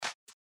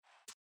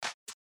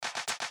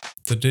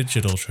The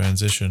digital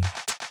transition.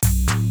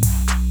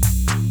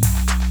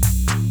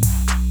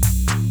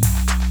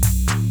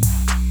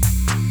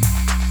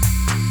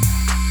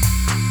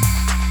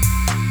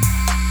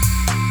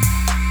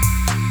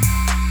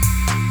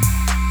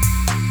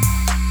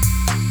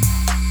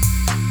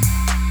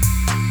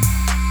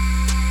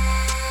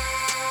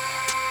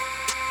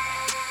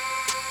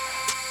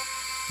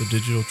 The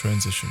Digital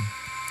Transition,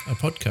 a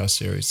podcast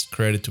series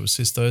created to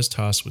assist those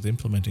tasked with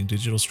implementing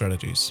digital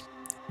strategies,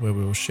 where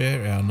we will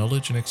share our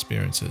knowledge and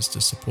experiences to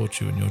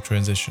support you in your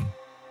transition.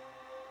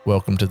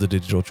 Welcome to the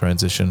Digital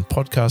Transition,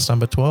 podcast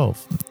number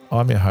 12.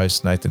 I'm your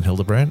host, Nathan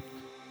Hildebrandt,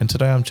 and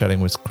today I'm chatting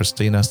with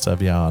Cristina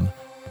Savian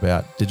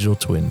about digital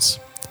twins.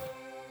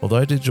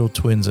 Although digital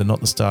twins are not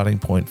the starting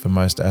point for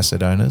most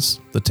asset owners,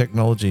 the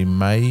technology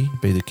may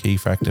be the key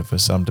factor for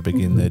some to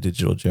begin their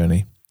digital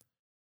journey.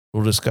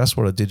 We'll discuss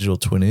what a digital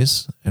twin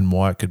is and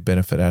why it could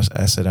benefit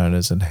asset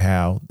owners and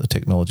how the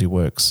technology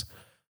works.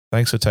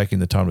 Thanks for taking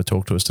the time to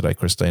talk to us today,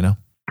 Cristina.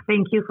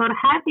 Thank you for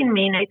having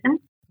me, Nathan.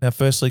 Now,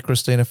 firstly,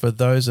 Cristina, for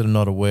those that are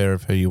not aware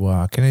of who you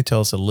are, can you tell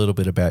us a little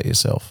bit about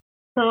yourself?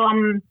 So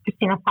I'm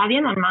Cristina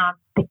Savian. I'm a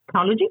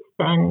technologist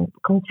and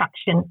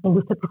construction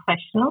industry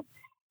professional.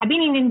 I've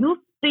been in the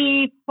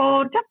industry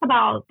for just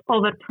about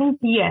over 20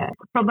 years.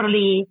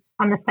 Probably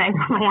understand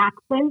my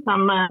accent.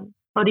 I'm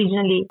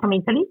originally from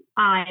Italy.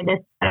 I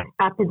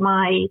started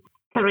my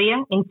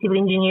career in civil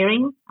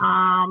engineering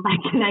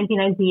back in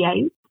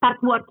 1998.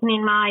 Started working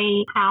in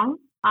my town,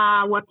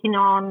 working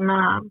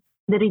on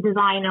the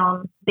redesign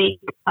on big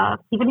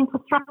civil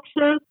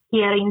infrastructure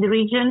here in the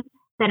region.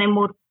 Then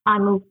I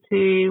moved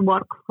to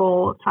work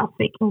for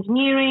traffic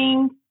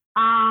engineering,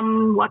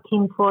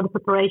 working for the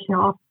preparation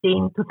of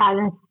in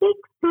 2006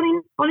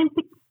 during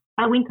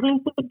Winter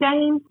Olympic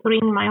Games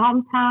in my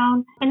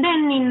hometown. And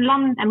then in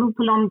London, I moved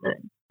to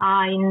London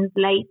in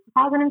late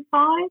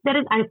 2005.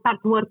 I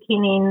started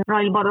working in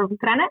Royal Borough of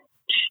Greenwich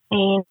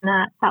in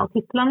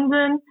southeast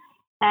London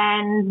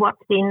and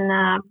worked in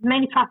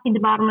many traffic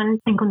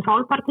departments and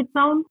control parking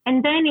zones.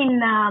 And then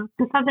in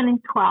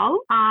 2012,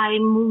 I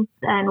moved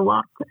and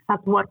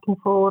started working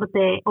for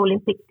the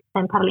Olympic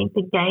and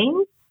Paralympic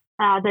Games.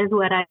 That's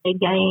where I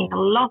gained a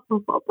lot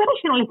of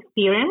operational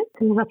experience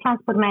as a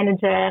transport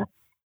manager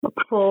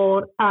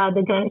for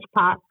the Greenwich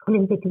Park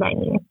Olympic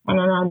venue.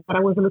 And I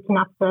was looking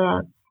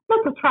after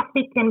lots of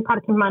traffic and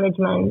parking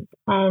management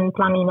and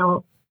planning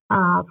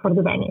for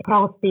the venue,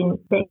 hosting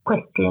the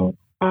equestrian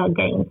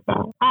games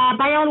there.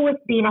 But I always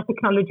been a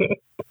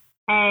technologist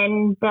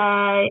and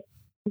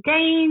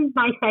gained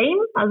my fame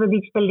as a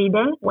digital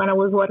leader when I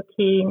was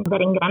working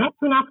there in Greenwich.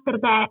 Soon after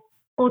that,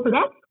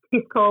 Autodesk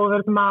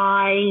discovered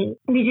my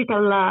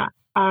digital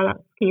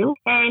skills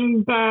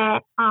and they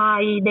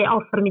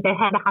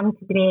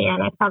headhunted me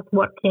and I started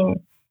working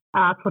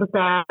for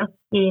them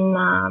in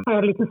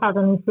early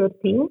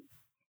 2013.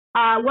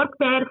 Worked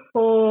there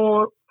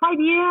for 5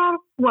 years,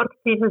 worked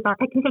as a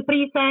technical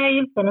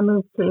pre-sales, then I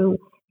moved to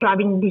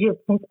driving digital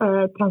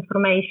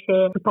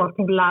transformation,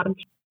 supporting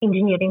large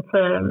engineering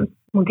firms,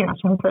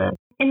 multinational firms.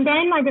 And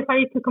then I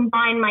decided to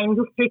combine my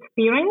industry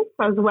experience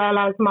as well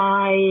as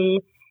my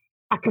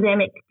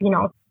academic,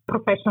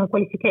 professional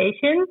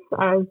qualifications.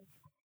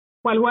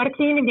 While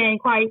working, again,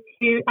 quite a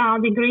few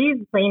degrees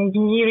in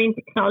engineering,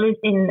 technology,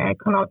 in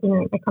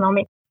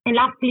economics. And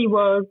lastly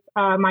was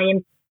my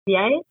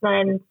MBA.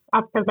 Then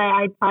after that,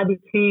 I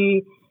decided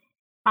to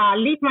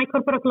leave my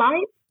corporate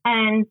life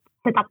and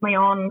set up my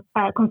own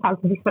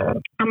consultancy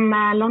firm. I'm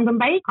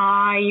London-based.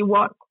 I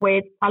work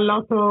with a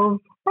lot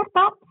of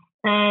startups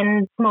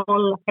and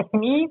small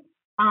SMEs,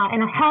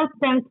 and I help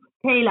them to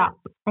scale up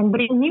and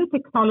bring new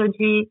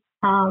technology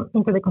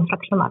into the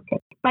construction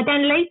market. But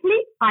then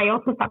lately, I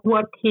also started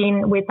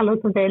working with a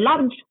lot of the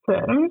large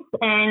firms,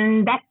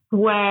 and that's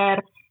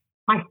where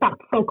I start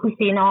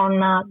focusing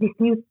on this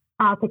new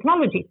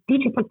technology,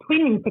 digital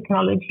twinning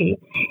technology,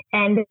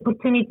 and the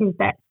opportunities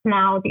that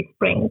now this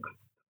brings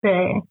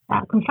the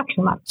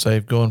construction market. So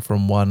you've gone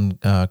from one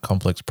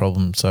complex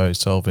problem, so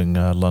solving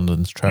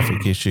London's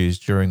traffic issues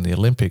during the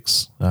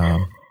Olympics,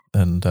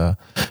 and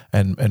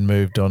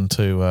moved on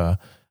to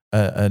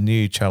a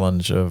new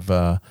challenge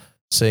of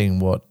seeing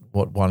what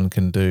one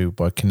can do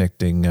by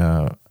connecting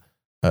a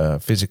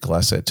physical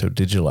asset to a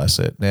digital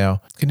asset.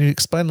 Now, can you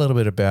explain a little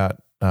bit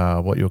about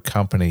what your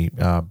company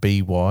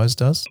BeWise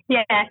does?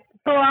 Yes.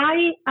 So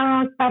I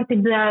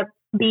started the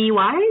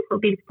BeWise, so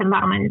business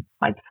environment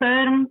like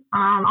firm,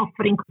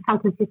 offering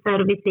consultancy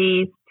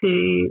services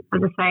to,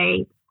 as I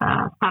say,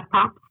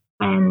 startups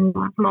and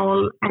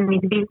small and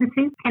mid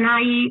businesses. And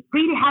I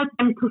really help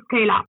them to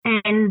scale up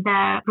and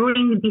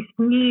bring this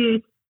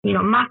new,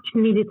 much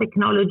needed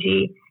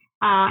technology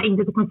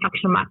into the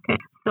construction market.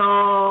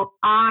 So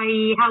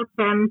I help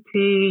them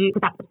to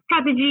set up a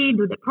strategy,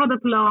 do the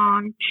product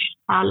launch,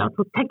 a lot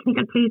of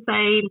technical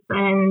pre-sales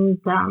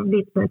and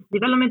business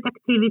development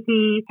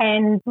activities,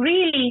 and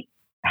really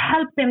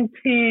help them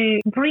to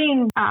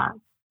bring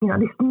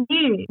this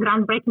new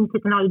groundbreaking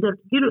technology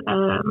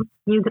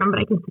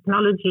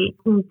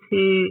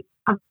into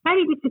a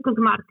very difficult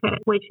market,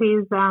 which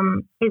is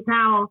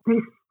now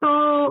there's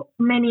so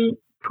many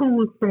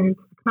tools and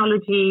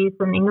technologies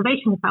and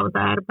innovations out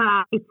there,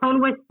 but it's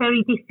always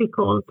very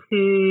difficult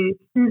to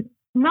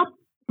not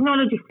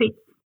technology fits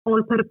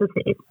all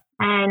purposes,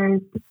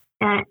 and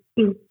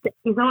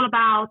is all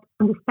about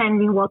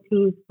understanding what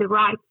is the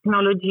right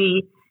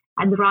technology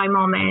at the right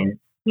moment,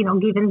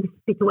 given the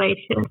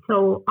situation.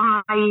 So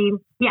I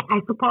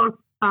suppose,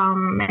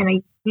 and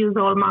I use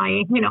all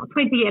my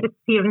 20-year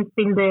experience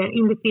in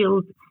the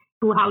field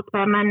to help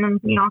them and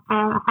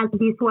help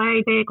this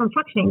way the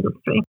construction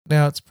industry.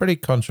 Now, it's pretty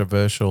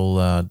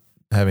controversial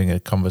having a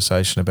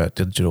conversation about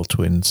digital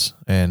twins,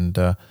 and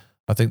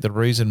I think the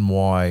reason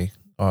why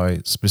I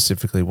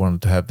specifically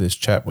wanted to have this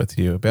chat with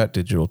you about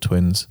digital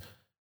twins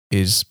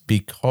is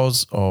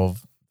because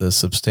of the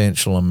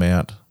substantial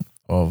amount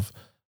of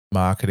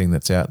marketing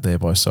that's out there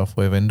by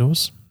software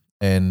vendors,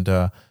 and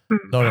not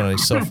only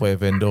software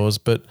vendors,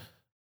 but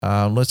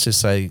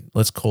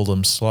let's call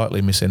them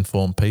slightly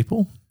misinformed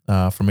people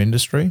from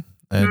industry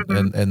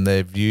and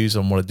their views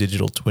on what a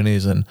digital twin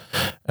is. And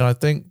I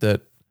think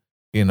that,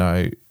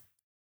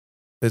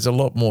 there's a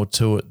lot more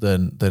to it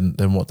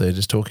than what they're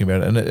just talking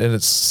about. And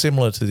it's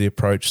similar to the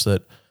approach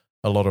that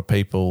a lot of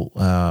people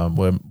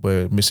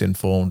were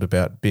misinformed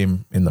about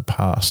BIM in the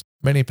past.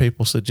 Many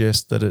people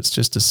suggest that it's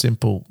just a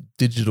simple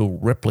digital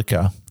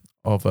replica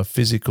of a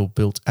physical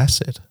built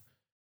asset.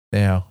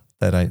 Now,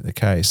 that ain't the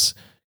case.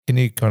 Can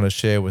you kind of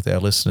share with our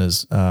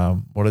listeners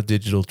what a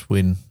digital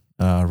twin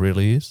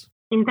really is?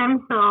 In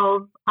terms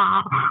of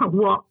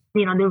what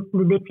the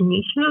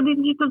definition of the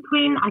digital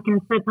twin, I can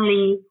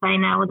certainly say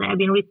now that I've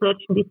been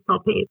researching this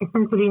topic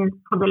essentially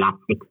for the last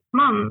 6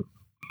 months.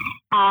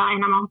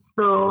 And I'm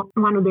also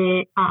one of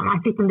I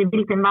sit on the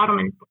built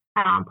environment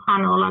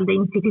panel at the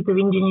Institute of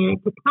Engineering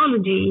and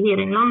Technology here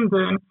in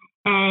London.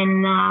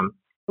 And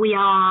we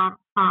are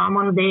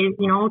one of the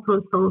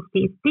authors of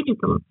this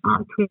digital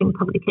twin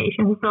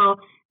publication. So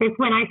that's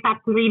when I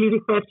started really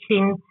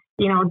researching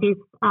this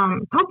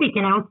topic,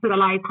 and I also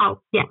realized how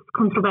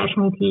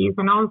controversial it is.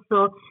 And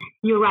also,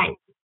 you're right,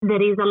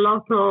 there is a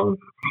lot of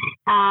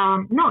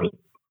noise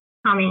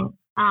coming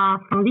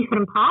from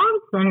different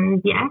parts,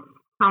 and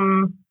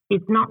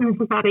it's not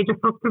necessarily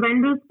just software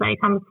vendors, but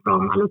it comes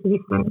from a lot of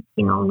different,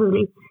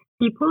 really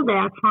people. They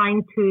are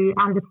trying to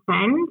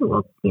understand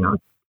what,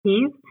 it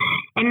is.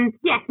 And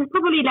yes, it's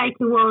probably like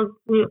it was,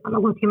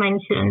 what you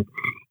mentioned,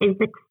 is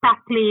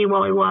exactly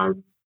what it was,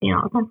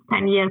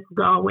 10 years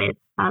ago with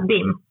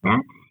BIM. Yeah?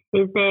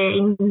 Is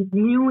the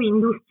new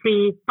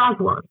industry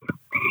buzzword.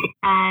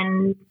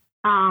 And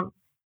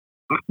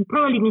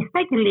probably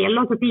mistakenly, a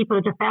lot of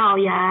people just say, oh,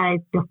 yeah,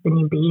 it's just a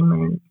new BIM,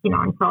 and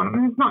so on.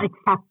 And it's not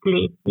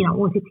exactly,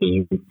 what it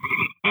is.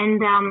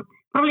 And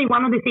probably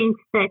one of the things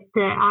that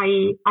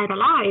I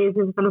realize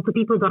is a lot of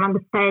people don't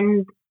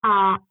understand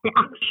that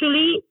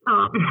actually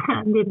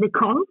the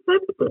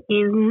concept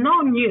is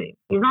not new.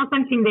 It's not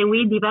something that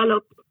we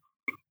developed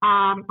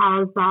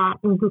as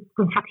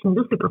construction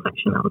industry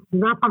professionals.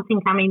 It's not something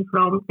coming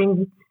from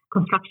the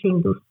construction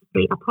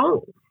industry at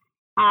all.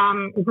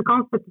 It's a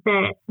concept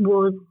that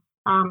was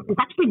it's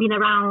actually been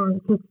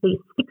around since the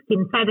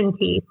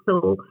 1670s.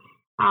 So,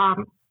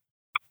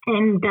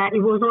 and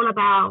it was all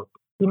about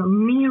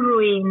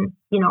mirroring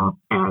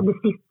the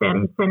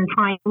systems and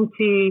trying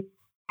to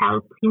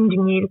help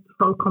engineers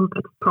solve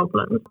complex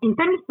problems. In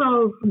terms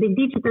of the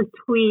digital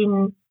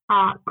twin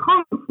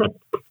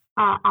concept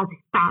as it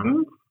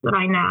stands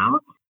right now,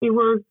 it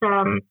was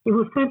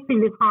first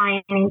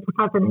defined in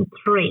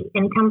 2003,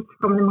 and it comes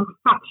from the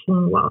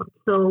manufacturing world.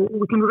 So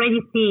we can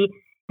already see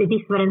the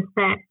difference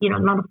that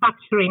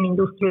manufacturing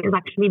industry has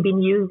actually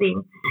been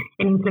using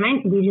and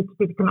implementing digital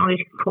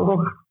technology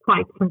for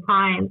quite some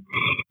time.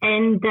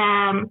 And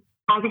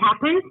as it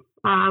happens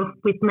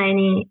with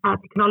many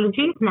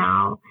technologies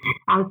now,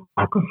 as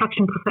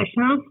construction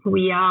professionals,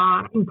 we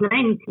are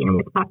implementing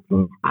and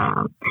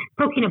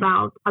talking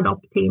about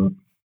adopting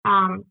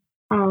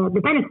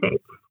the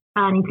benefits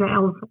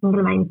of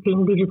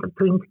implementing digital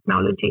twin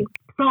technology.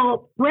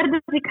 So where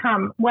does it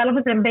come? Well,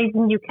 obviously I'm based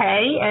in the UK,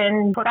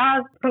 and for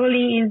us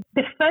probably is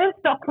the first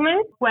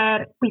document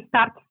where we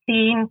start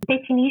seeing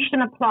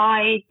definition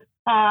applied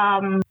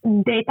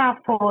data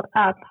for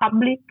a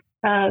public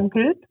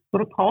good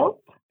report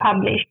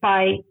published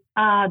by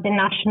the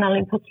National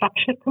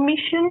Infrastructure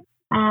Commission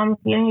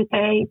here in the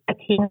UK back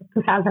in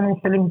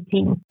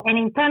 2017. And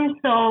in terms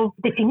of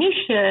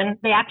definition,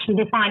 they actually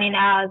define it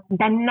as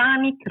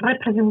dynamic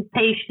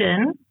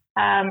representation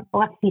of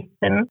a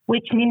system,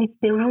 which means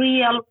the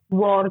real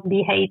world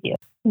behavior.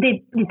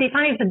 They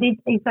define it as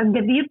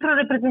the virtual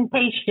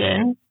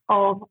representation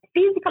of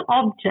physical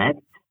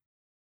objects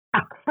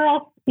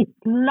across its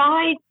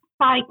life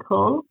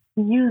cycle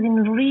using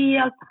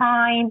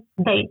real-time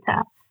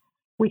data,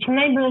 which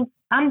enables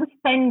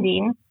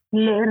understanding,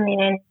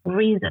 learning, and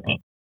reasoning.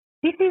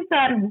 This is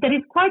there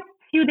is quite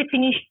a few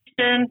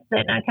definitions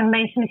that I can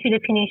mention. A few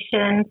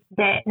definitions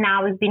that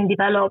now has been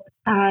developed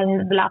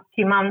in the last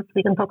few months.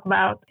 We can talk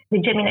about the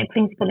Gemini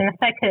principle in a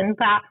second,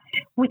 but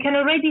we can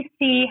already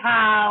see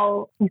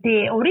how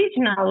the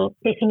original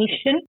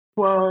definition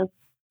was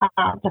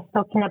just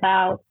talking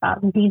about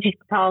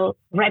digital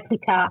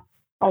replica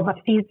of a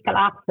physical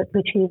asset,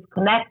 which is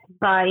connected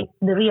by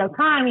the real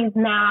time, is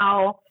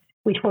now,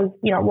 which was,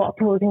 what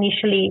was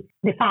initially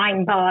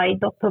defined by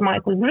Dr.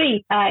 Michael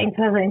Grigg in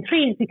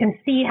 2003. You can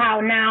see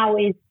how now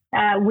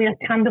we're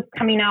kind of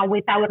coming out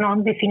with our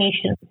own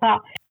definitions. So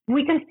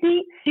we can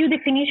see few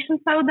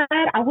definitions out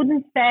there. I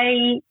wouldn't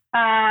say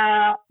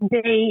I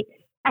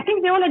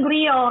think they all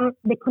agree on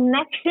the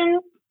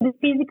connection, the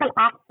physical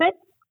assets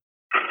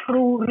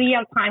through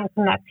real-time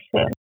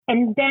connection.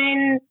 And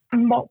then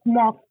all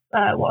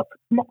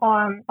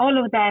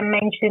of them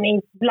mention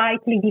is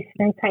slightly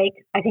different take.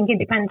 I think it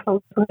depends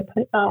also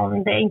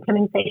on the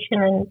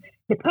implementation and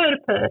the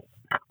purpose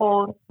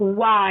or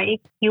why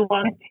you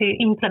want to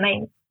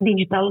implement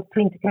digital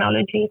twin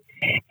technology.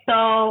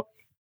 So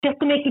just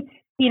to make it,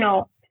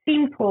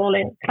 simple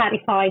and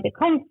clarify the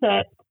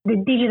concept, the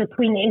digital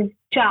twin is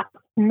just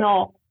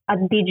not a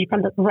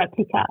digital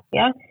replica.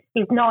 Yeah,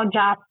 it's not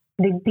just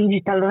the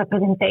digital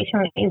representation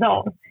on its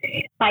own,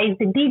 but it's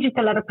the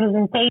digital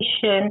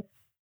representation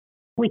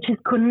which is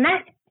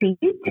connected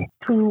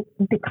to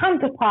the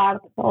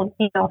counterpart of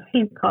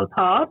physical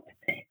part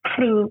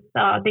through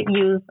the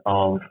use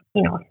of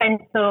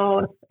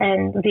sensors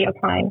and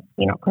real-time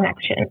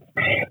connections.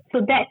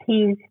 So that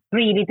is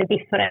really the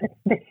difference.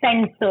 The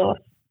sensors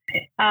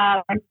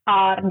are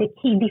the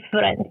key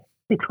difference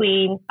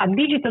between a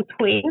digital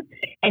twin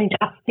and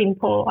just a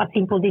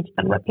simple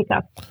digital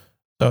replica.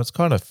 So it's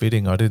kind of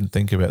fitting. I didn't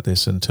think about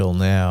this until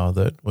now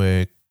that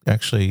we're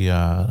actually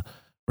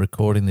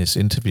recording this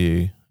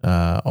interview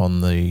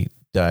on the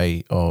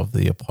day of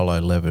the Apollo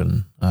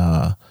 11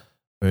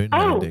 moon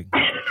landing.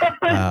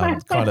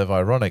 It's kind of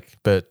ironic,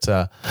 but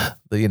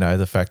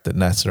the fact that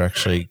NASA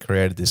actually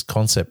created this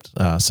concept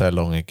so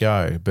long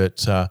ago. But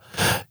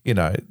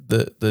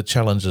the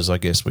challenges I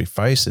guess we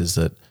face is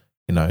that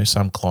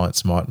some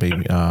clients might be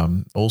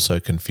also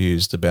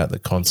confused about the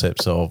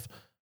concepts of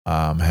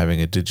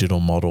having a digital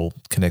model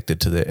connected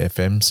to their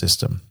FM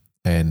system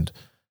and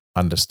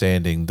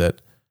understanding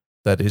that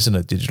isn't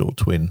a digital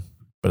twin,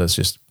 but it's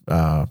just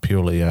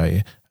purely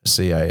a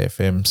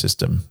CAFM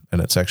system,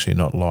 and it's actually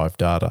not live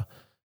data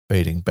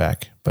feeding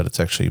back, but it's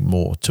actually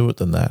more to it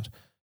than that.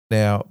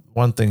 Now,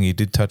 one thing you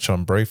did touch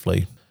on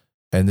briefly,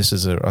 and I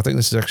think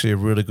this is actually a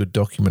really good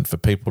document for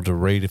people to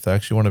read if they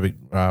actually want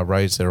to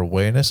raise their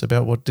awareness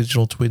about what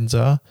digital twins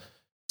are.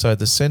 So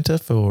the Centre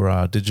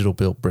for Digital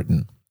Built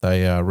Britain,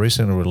 they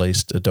recently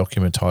released a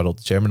document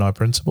titled Gemini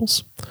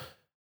Principles.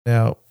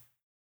 Now,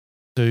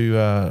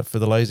 for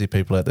the lazy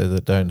people out there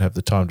that don't have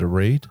the time to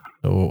read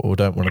or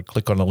don't want to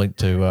click on a link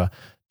to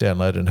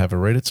download it and have a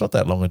read, it's not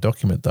that long a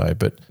document though,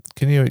 but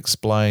can you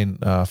explain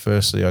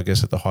firstly, I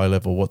guess at the high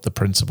level, what the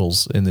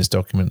principles in this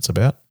document is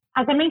about?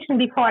 As I mentioned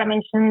before, I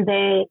mentioned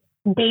the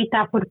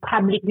data for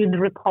public good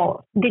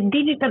report. The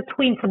digital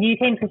twin for the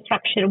UK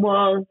infrastructure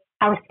was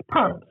a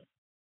response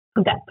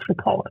to that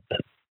report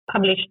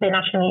published the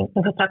National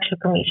Infrastructure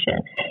Commission.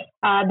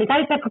 The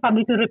data for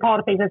public good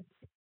report is a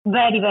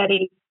very,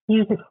 very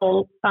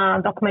useful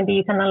document that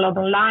you can download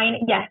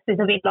online. Yes,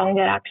 it's a bit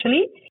longer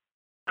actually.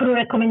 Through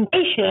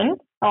recommendation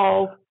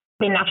of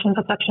the National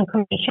Infrastructure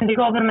Commission, the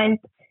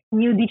government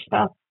new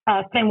digital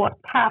framework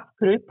task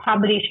group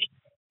published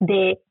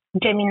the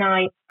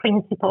Gemini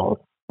Principles,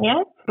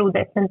 through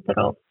the Centre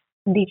of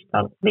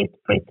Digital Built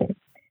Britain,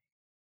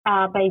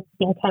 based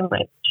in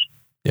Cambridge.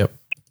 Yep.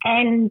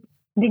 And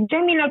the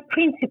Gemini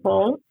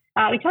Principle,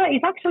 which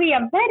is actually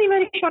a very,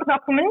 very short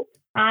document.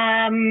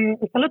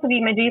 It's a lot of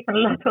images and a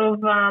lot of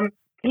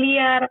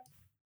clear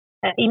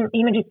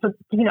images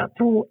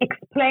to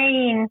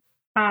explain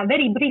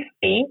very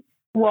briefly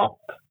what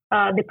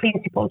the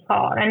principles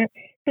are. And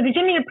so the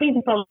Gemini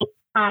Principle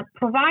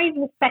provides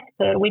the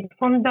sector with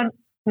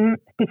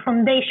the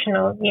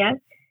foundational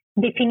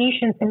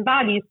definitions and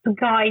values to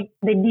guide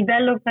the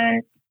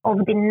development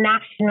of the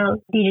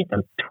national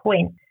digital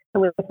twin. So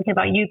we're talking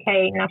about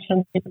UK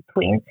national digital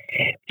twin,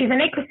 which is an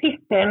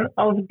ecosystem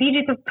of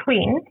digital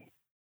twins.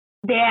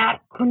 They are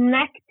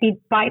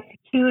connected by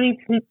securely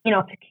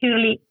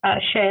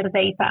shared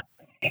data.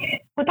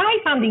 What I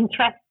found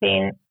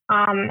interesting,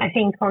 I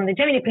think, on the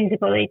Gemini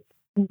Principle is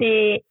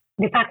the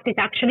fact it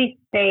actually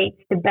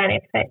states the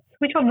benefits,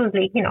 which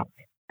obviously,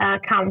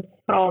 comes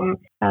from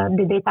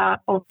the data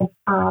of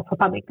for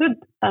public good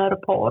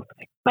report.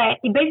 But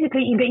it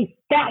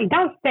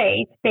does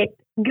state that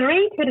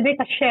greater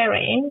data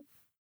sharing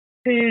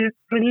to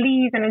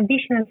release an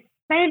additional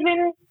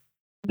 £7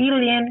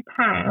 billion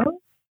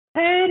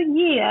per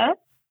year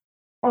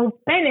of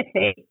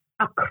benefit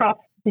across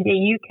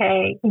the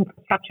UK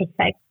infrastructure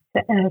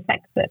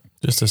sector.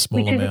 Just a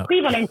small amount.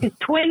 Which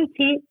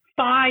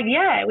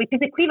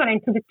is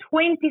equivalent to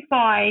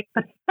 25%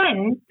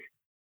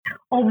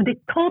 of the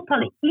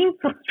total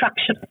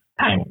infrastructure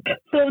spend.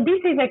 So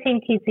this is, I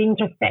think, is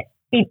interesting.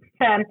 It's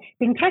the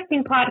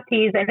interesting part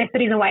is, and that's the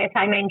reason why, as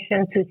I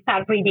mentioned, to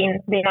start reading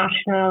the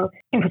National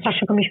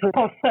Infrastructure Commission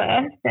report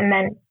first, and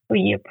then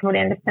you probably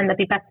understand a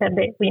bit better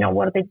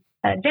where the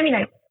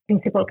Gemini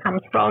Principle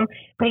comes from.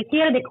 But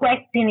here the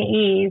question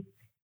is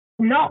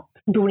not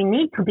do we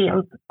need to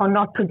build or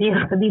not to build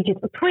a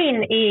digital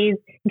twin is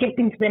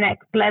getting to the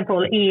next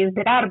level. Is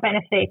there are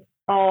benefits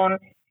on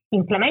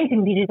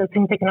implementing digital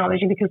twin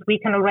technology, because we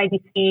can already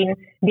see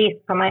this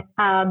from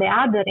the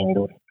other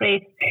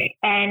industries,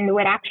 and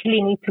we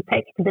actually need to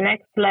take it to the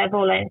next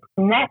level and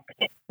connect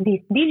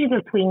these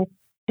digital twins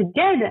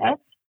together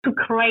to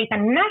create a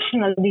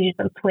national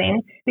digital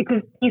twin,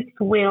 because this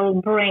will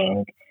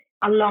bring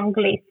a long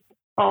list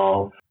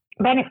of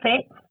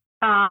benefits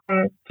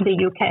to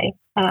the UK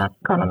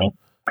economy.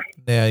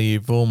 Now,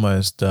 you've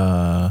almost,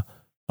 I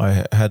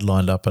had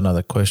lined up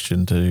another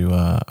question to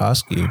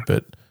ask you,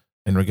 but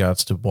in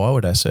regards to why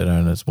would asset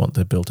owners want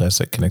their built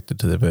asset connected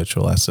to their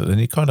virtual asset?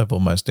 And you kind of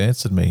almost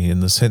answered me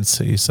in the sense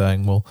that you're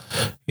saying, well,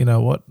 you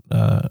know what,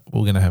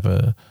 we're going to have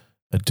a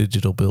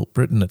digital built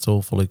Britain that's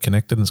all fully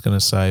connected and it's going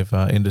to save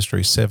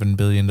industry $7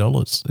 billion.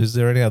 Is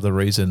there any other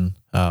reason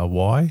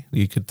why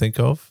you could think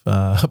of,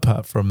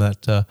 apart from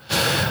that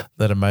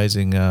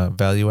amazing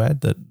value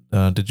add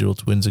that digital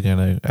twins are going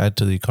to add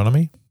to the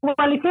economy? Well,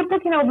 if you're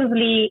talking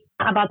obviously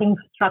about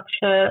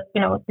infrastructure,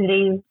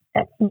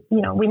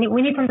 we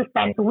need to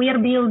understand we are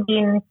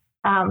building,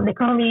 the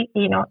economy,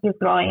 is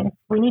growing.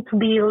 We need to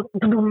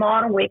do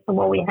more with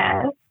what we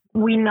have.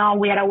 We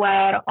are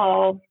aware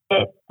of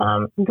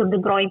the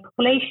growing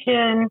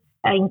population,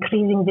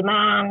 increasing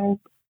demand.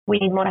 We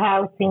need more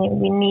housing.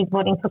 We need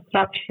more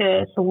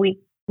infrastructure. So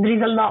there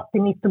is a lot that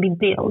needs to be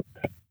built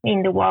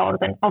in the world,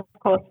 and of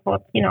course,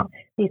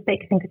 this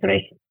takes into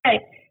consideration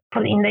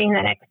in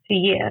the next few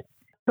years.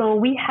 So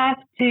we have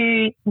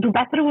to do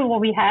better with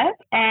what we have,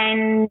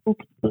 and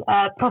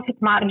profit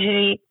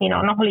margin,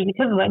 not only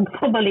because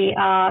globally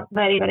are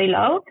very, very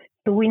low.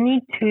 So we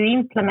need to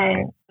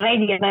implement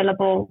ready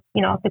available,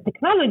 the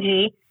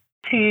technology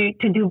to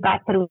do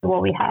better with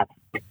what we have.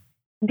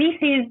 This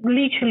is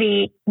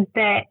literally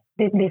the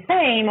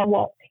same of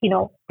what,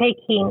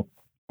 taking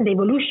the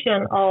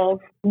evolution of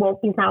what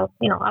is now,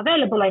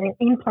 available and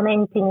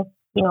implementing,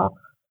 the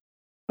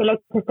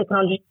latest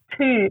technology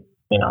to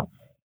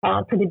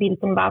the built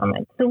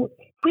environment. So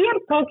if we are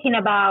talking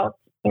about,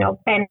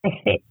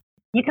 benefits,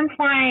 you can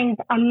find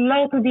a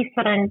lot of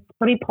different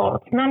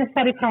reports, not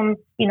necessarily from,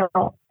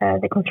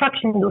 the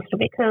construction industry,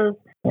 because,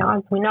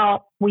 as we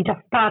know, we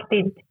just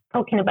started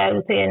talking about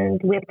it,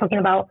 and we're talking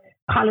about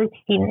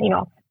piloting,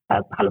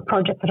 pilot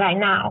projects right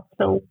now.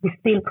 So we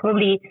still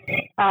probably,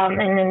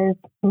 and then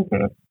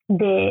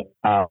the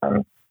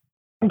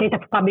Data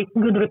for Public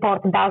Good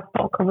report does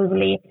talk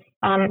obviously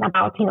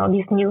about,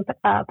 these new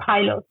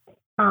pilots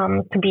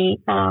to be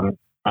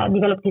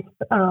developed this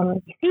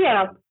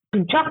year to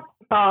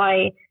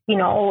justify,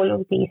 all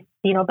of these,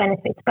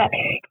 benefits. But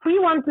if we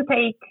want to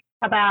take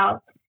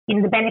about,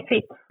 the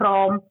benefits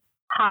from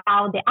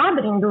how the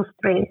other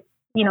industries,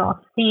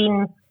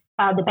 seen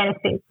the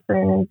benefits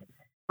and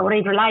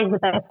already realized the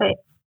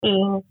benefits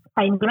in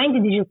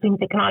implementing digital twin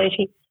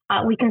technology,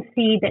 we can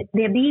see that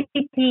the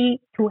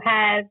ability to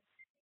have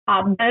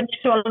a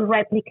virtual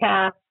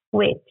replica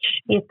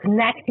which is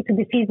connected to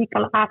the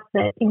physical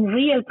asset in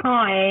real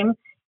time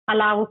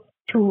allows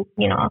to,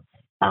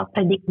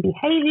 predict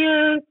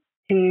behavior,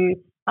 to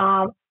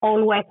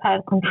always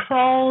have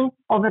control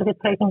over the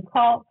operating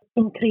costs,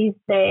 increase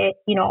the,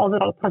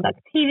 overall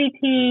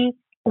productivity.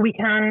 We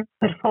can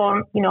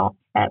perform, we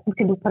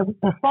can do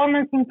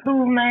performance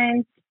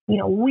improvements.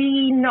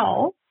 We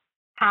know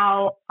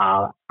how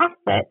our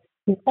asset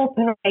is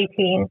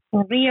operating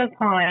in real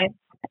time,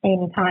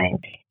 anytime,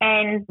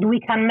 and we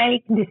can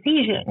make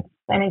decisions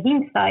and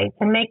insights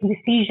and make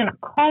decisions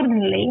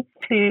accordingly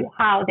to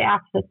how the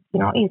asset,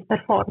 is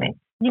performing.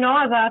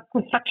 As a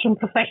construction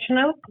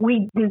professional,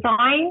 we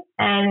design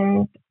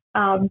and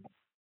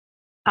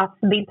as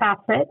built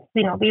assets,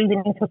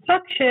 building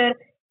infrastructure,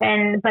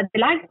 but the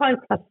life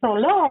cycles are so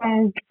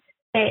long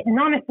that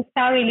not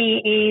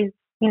necessarily is,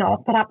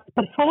 perhaps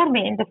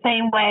performing the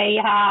same way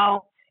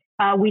how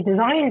we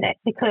designed it,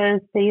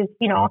 because there's,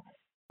 there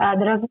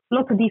are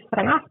lots of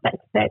different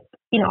aspects that,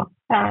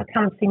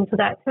 comes into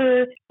that.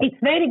 So it's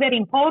very, very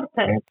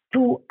important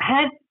to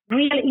have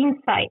real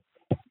insights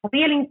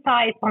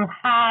on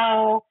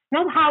how,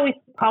 not how it's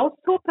supposed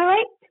to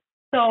operate.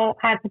 So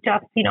have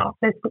just,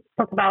 let's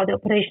talk about the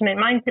operation and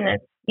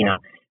maintenance,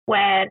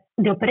 where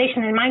the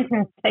operation and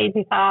maintenance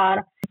phases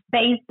are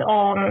based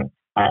on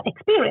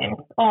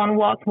experience, on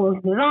what was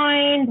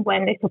designed,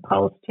 when they're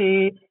supposed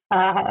to,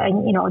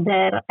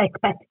 their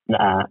expected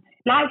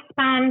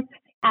lifespan.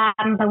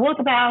 But what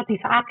about if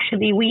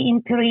actually we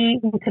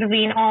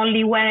intervene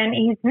only when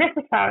it's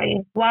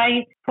necessary?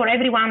 Why, for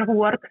everyone who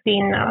works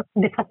in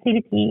the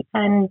facility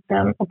and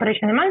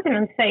operation and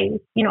maintenance phase,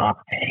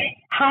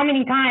 how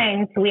many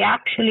times we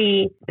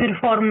actually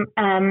perform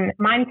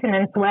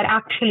maintenance where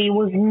actually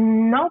was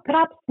not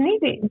perhaps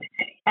needed?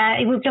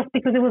 It was just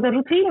because it was a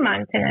routine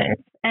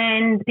maintenance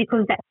and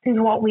because that is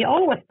what we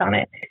always done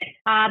it.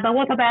 But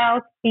what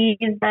about is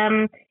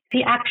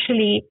we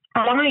actually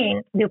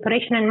align the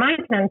operation and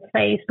maintenance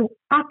phase to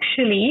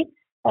actually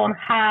on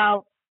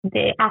how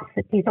the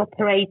asset is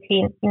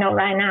operating,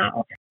 right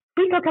now.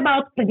 We talk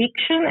about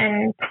prediction,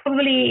 and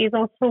probably is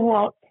also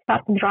what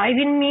started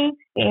driving me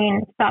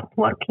and start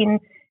working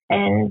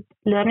and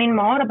learning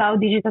more about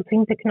digital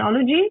twin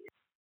technology.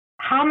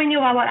 How many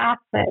of our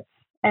assets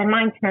and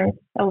maintenance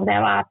of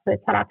their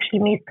assets are actually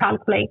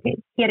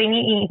miscalculated? Here in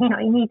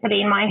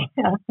Italy, in my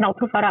not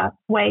too far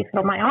away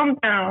from my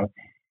hometown,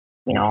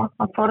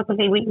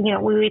 unfortunately, we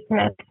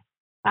witnessed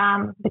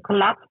the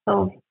collapse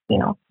of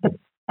the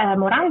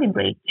Morandi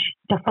Bridge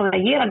just over a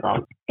year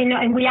ago.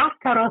 And we ask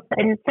ourselves,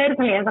 and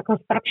certainly as a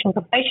construction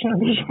professional,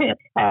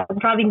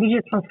 driving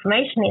digital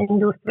transformation in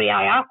industry,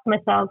 I ask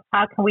myself,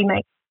 how can we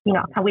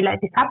can we let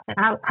this happen?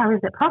 How is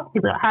it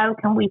possible? How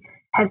can we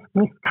have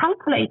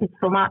miscalculated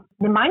so much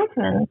the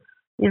maintenance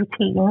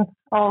routine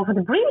of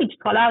the bridge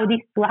to allow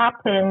this to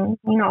happen,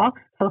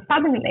 so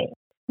suddenly?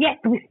 Yes,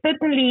 we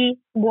certainly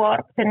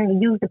worked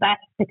and used the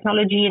best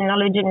technology and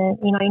knowledge and,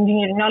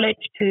 engineering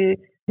knowledge to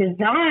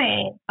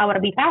design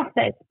our big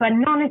assets, but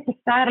not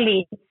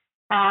necessarily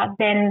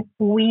then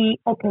we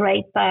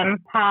operate them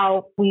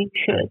how we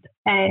should.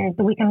 And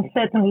we can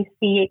certainly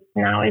see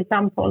now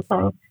examples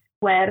on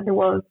where there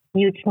was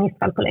huge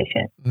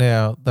miscalculation.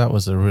 Now, that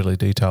was a really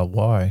detailed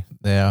why.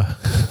 Now,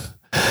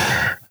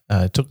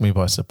 it took me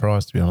by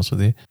surprise, to be honest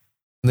with you.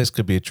 And this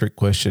could be a trick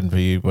question for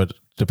you, but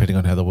depending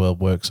on how the world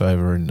works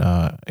over in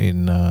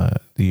the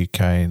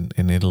UK and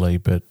in Italy.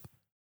 But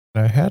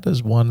how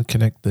does one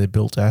connect their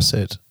built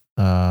asset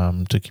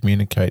to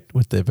communicate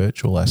with their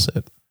virtual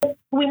asset?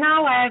 We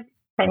now have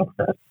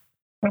sensors,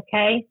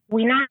 okay?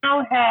 We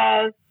now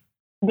have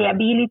the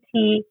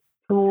ability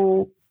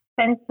to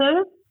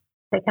sensors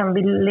that can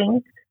be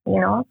linked,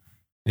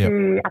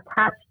 to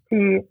attach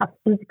to a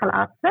physical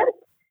asset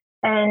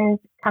and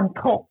can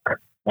talk,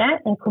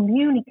 and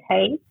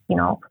communicate,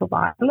 through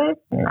wireless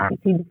and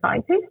IoT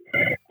devices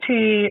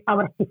to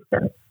our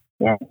systems.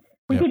 Yeah.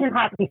 We didn't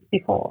have this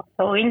before.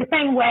 So in the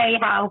same way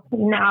how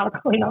we now,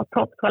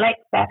 talk to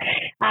Alexa,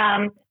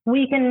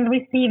 we can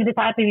receive the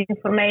type of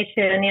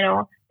information,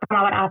 from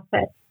our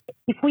assets.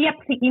 If we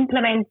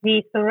implement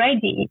this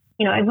already,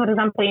 for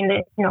example, in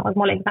the, a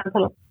small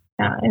example,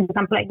 in the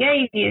example I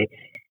gave you,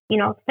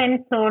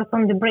 sensors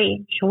on the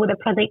bridge would have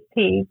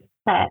predicted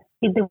that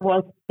if there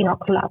was,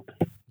 collapse.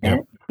 Yep.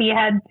 If we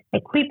had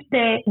equipped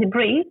the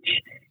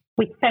bridge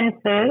with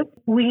sensors,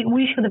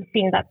 we should have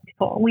seen that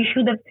before. We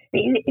should have.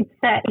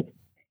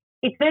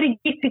 It's very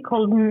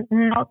difficult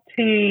not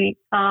to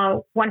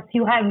once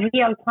you have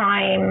real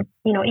time,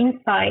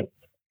 insights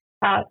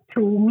to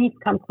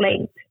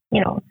miscalculate,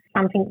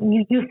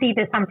 something. You see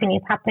that something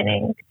is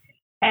happening.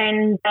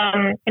 And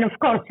of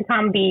course, you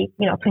can't be,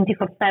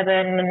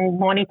 24/7 and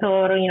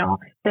monitor,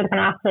 certain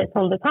assets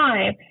all the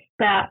time.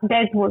 But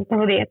that was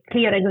probably a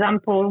clear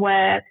example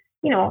where,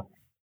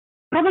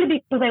 probably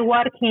because I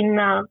work in,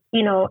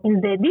 in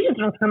the digital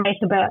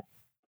transformation, but,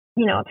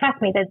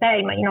 trust me, that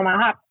day, my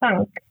heart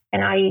sunk,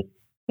 and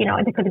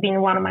it could have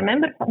been one of my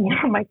members,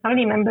 my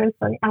family members.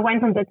 I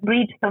went on that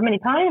bridge so many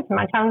times in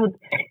my childhood,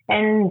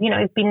 and,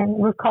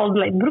 was called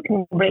like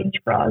Brooklyn Bridge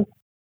for us.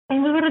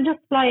 And we were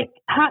just like,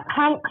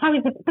 how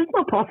is it? It's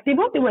not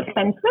possible. They were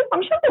sensors.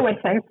 I'm sure they were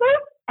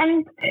sensors.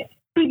 And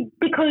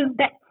because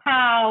that's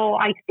how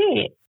I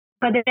see it.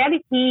 But the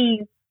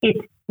reality is,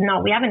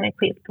 no, we haven't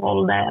equipped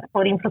all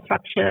the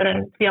infrastructure.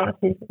 And to be honest,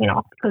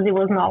 because it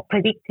was not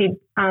predicted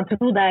to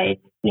do that,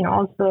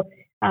 also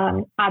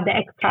add the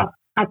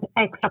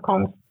extra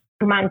costs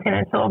to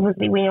maintenance. So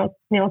obviously we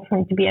also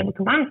need to be able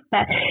to manage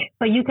that.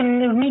 But you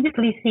can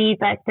immediately see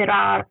that there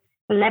are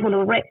a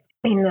level of risk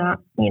in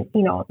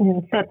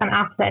certain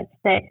assets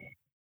that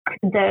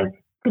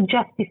could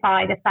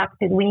justify the fact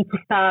that we need to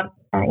start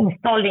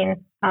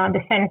installing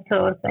the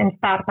sensors and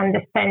start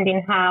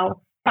understanding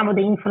how some of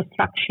the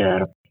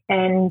infrastructure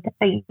and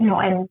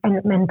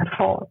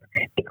perform,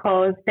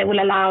 because they will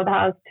allow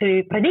us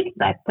to predict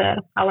better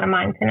our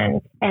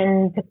maintenance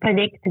and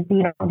predict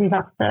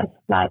disasters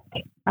like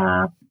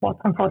what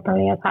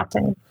unfortunately has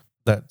happened.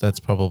 That's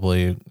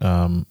probably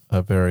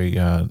a very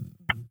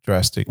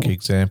drastic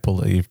example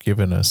that you've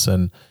given us.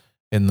 And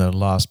in the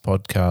last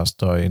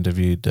podcast, I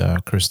interviewed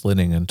Chris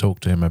Linning and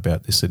talked to him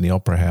about this in the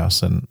Opera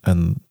House and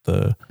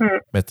the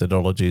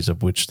methodologies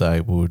of which they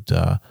would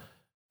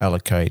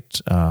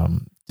allocate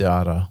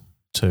data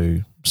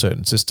to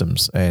certain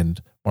systems.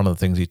 And one of the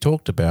things he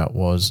talked about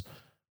was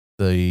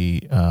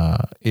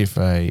if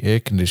a air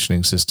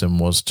conditioning system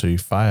was to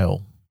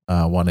fail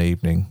one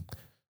evening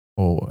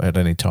or at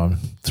any time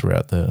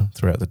throughout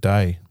the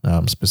day,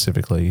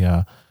 specifically,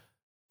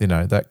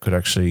 that could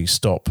actually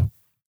stop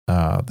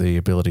the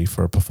ability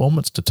for a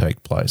performance to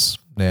take place.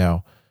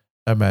 Now,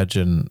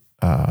 imagine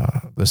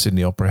the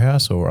Sydney Opera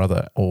House or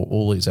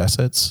all these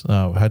assets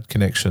had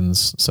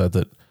connections so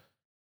that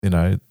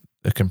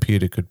a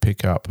computer could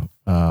pick up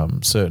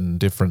certain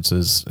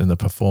differences in the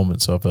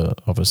performance of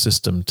a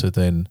system to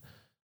then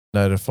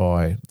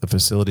notify the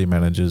facility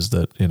managers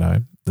that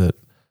that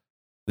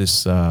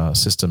this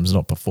system's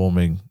not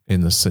performing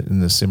in the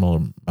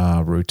similar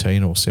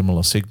routine or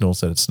similar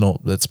signals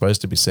that's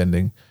supposed to be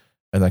sending,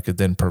 and they could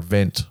then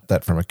prevent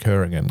that from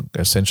occurring and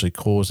essentially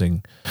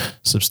causing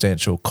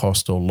substantial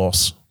cost or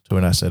loss to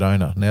an asset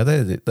owner. Now,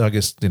 I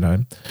guess,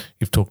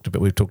 we've talked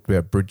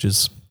about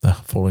bridges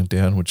falling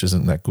down, which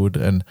isn't that good,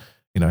 and,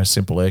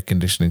 simple air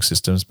conditioning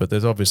systems, but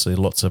there's obviously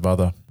lots of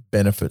other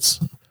benefits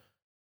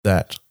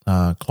that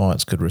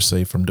clients could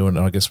receive from doing it.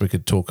 I guess we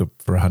could talk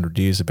for 100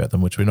 years about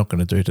them, which we're not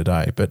going to do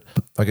today. But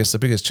I guess the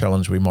biggest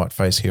challenge we might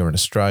face here in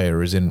Australia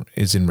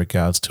is in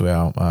regards to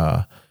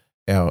our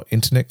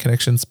internet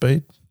connection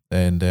speed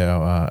and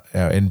our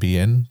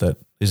NBN that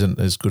isn't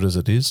as good as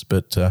it is.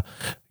 But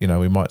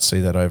we might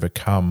see that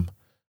overcome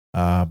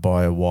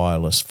by a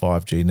wireless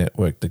 5G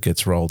network that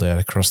gets rolled out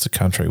across the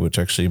country, which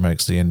actually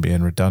makes the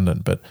NBN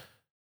redundant. But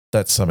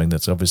that's something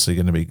that's obviously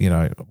going to be,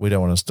 we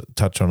don't want to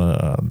touch on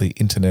the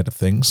Internet of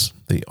Things,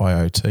 the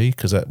IoT,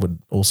 because that would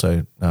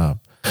also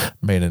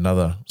mean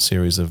another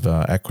series of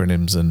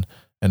acronyms and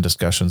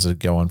discussions that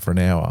go on for an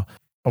hour.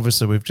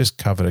 Obviously, we've just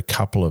covered a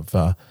couple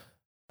of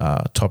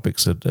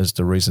topics as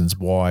to reasons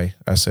why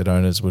asset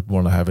owners would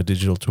want to have a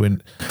digital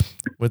twin.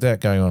 Without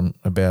going on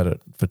about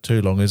it for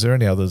too long, is there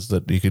any others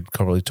that you could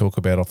probably talk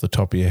about off the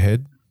top of your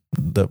head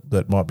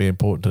that might be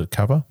important to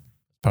cover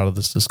part of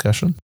this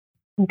discussion?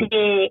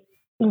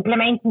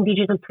 Implementing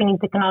digital twinning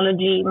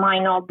technology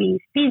might not be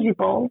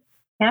feasible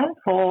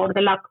for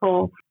the lack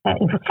of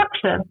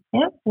infrastructure.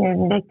 Yeah?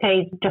 In that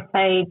case, just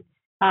say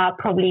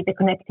probably the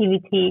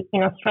connectivity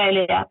in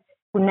Australia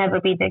would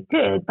never be that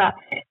good. But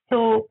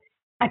so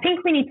I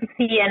think we need to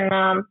see, and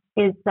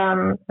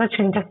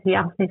actually interesting you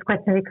asked this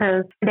question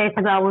because 2 days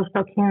ago I was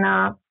talking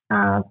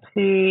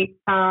to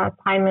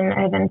Simon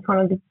Evans, one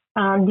of the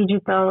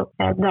digital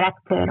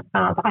director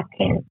of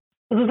Atkins.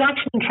 It was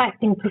actually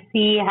interesting to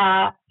see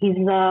his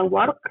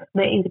work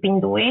that he's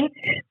been doing,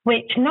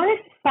 which not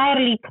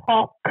necessarily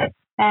talk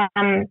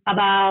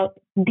about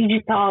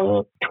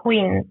digital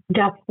twins,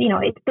 just,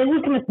 it's the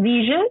ultimate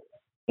vision.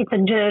 It's a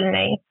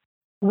journey.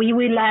 We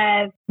will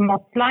have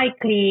most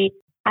likely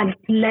a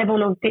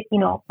level of,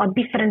 a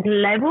different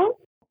level,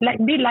 like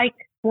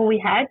what we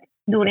had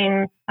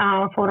during,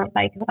 for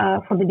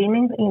the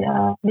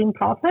BIM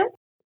process.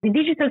 The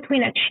digital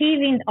twin,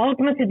 achieving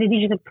ultimately the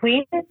digital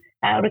twin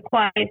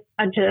requires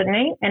a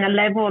journey and a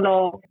level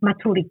of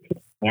maturity,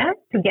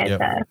 to get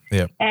there.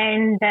 Yep.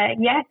 And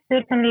yes,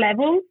 certain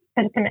levels,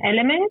 certain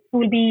elements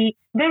will be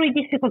very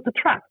difficult to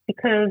track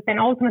because then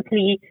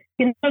ultimately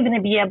you're not going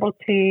to be able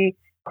to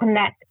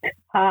connect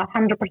 100%,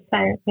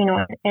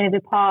 every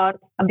part,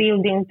 a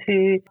building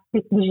to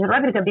this digital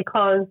replica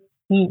because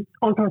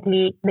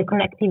ultimately the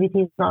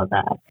connectivity is not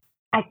there.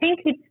 I think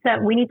it's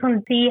we need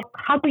to see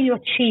how do you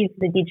achieve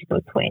the digital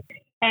twin.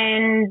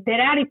 And the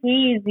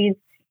reality is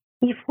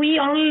if we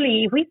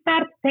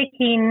start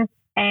taking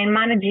and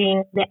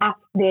managing the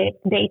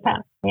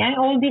data,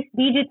 all this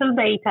digital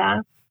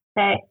data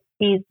that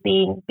is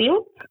being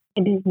built,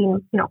 it is being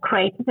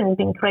created and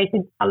being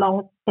created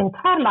along the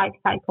entire life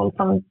cycle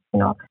from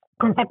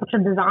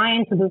conceptual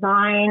design to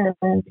design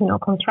and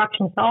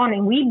construction and so on.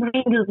 And we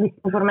bring this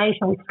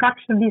information, we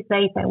structure this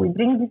data, we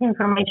bring this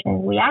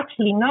information, we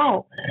actually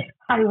know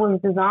how it was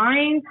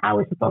designed, how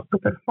it's supposed to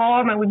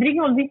perform, and we bring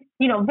all this,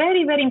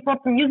 very, very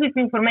important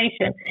useful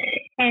information.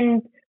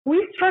 And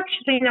we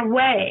structure it in a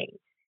way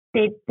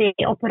that the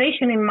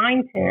operation and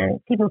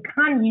maintenance people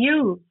can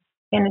use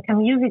and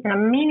can use it in a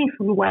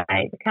meaningful way.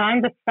 They can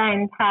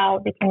understand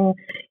how they can,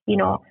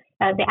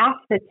 the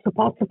assets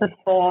supposed to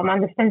perform,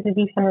 understand the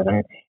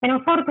difference. And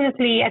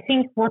unfortunately, I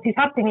think what is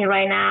happening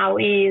right now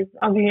is,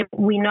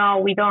 we know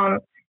we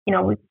don't,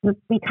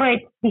 we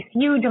create this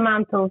huge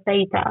amount of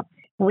data.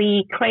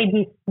 We create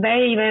these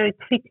very, very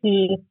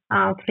tricky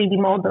 3D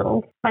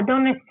models, but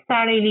don't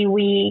necessarily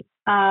we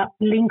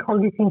link all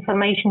this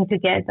information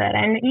together.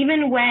 And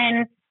even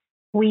when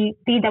we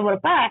did our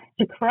best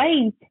to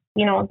create,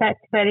 that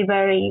very,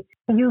 very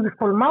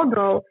useful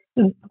model,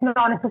 it's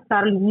not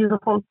necessarily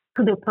useful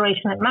to the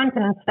operation and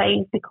maintenance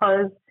phase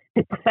because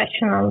the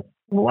professionals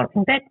who work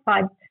in that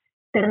side,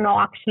 they're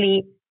not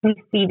actually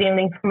receiving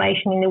the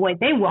information in the way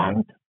they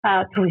want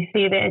to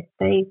receive it,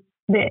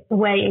 the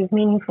way is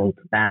meaningful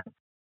to them.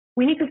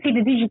 We need to see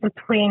the digital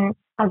twin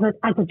as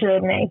a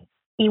journey.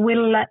 It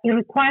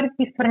requires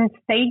different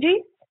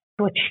stages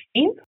to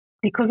achieve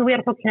because we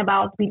are talking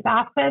about big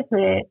assets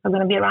that are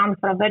going to be around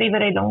for a very,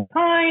 very long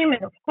time.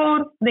 And of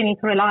course, they need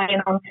to rely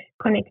on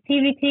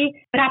connectivity.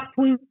 Perhaps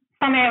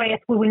some areas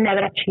we will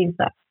never achieve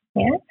that.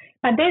 Yeah?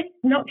 But this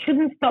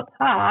shouldn't stop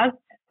us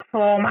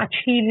from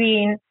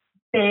achieving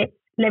the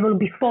level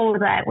before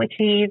that, which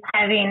is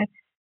having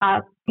a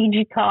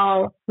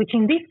digital, which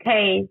in this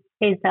case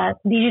is a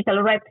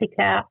digital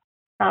replica,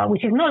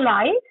 which is not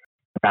live,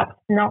 perhaps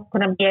not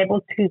going to be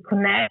able to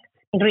connect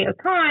in real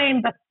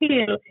time, but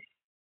still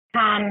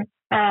can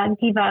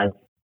give us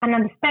an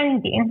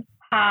understanding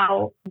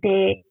how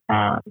the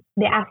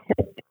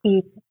asset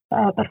is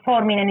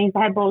performing and is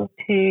able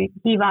to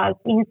give us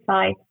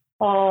insight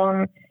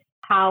on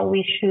how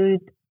we should,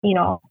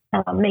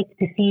 make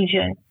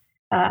decisions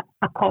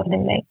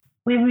accordingly.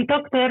 We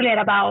talked earlier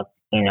about,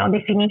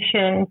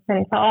 definitions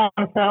and so on.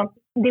 So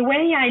the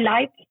way I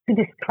like to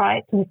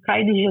describe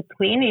digital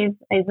twin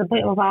is a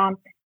bit of a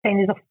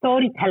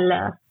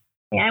storyteller,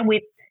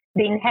 with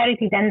the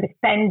inherited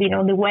understanding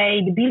of the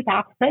way the built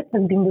asset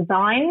has been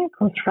designed,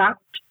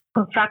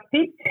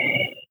 constructed,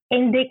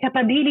 and the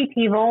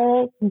capability of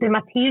all the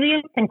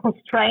materials and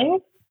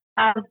constraints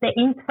as they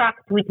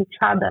interact with each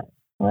other.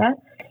 Yeah?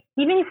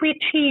 Even if we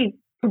achieve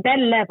to that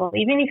level,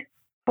 even if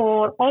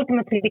for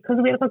ultimately, because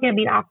we are talking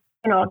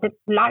about the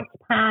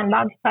lifespan,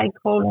 life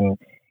cycle, and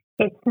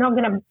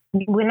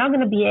we're not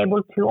gonna be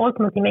able to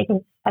ultimately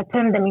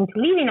turn them into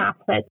living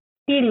assets.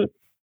 Still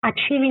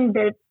achieving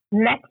the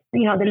next,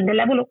 the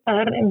level of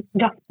Earth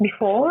just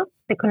before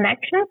the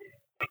connection.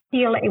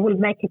 Still, it will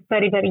make it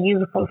very, very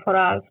useful for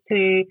us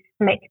to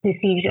make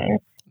decisions.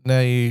 Now,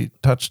 you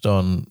touched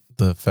on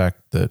the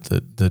fact that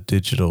the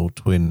digital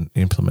twin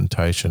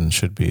implementation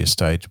should be a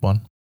stage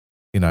one.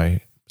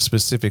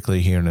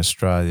 Specifically here in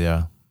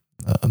Australia,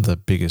 the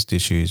biggest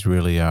issues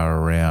really are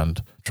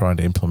around trying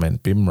to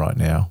implement BIM right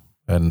now,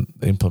 and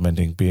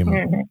implementing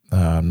BIM,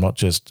 not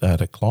just at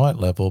a client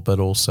level, but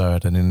also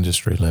at an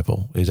industry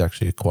level, is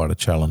actually quite a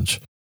challenge.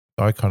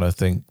 I kind of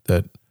think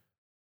that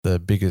the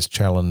biggest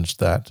challenge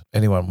that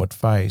anyone would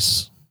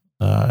face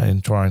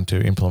in trying to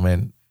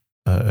implement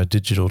a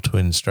digital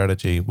twin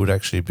strategy would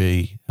actually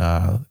be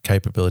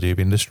capability of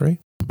industry.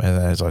 And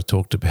as I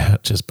talked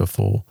about just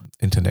before,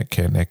 internet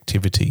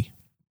connectivity.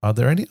 Are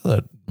there any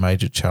other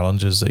major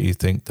challenges that you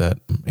think that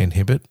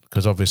inhibit?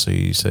 Because obviously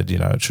you said,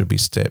 it should be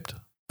stepped,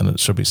 and it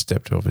should be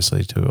stepped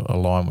obviously to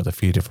align with a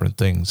few different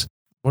things.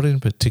 What in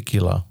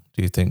particular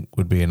do you think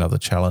would be another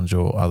challenge,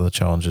 or other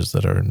challenges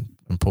that are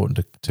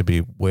important to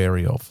be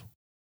wary of?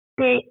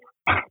 There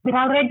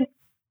are already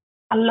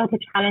a lot of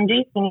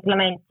challenges in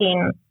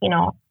implementing,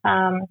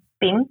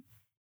 BIM,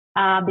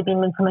 the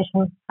BIM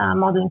information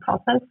modeling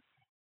process.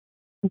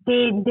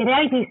 The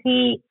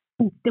reality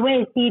the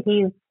way I see it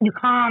is you're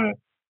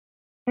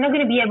not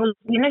going to be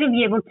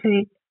able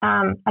to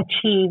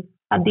achieve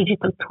a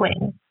digital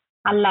twin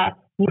unless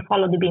you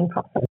follow the BIM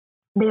process.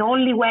 The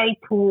only way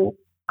to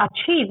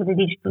achieve the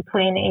digital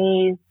twin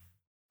is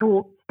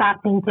to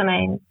start to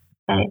implement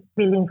the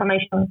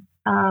information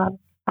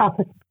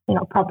process,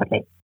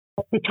 properly.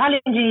 The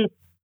challenges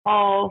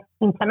of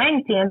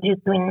implementing a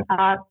digital twin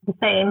are the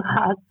same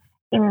as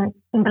in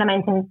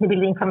implementing the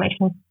building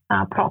information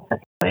process.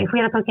 So if we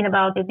are talking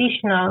about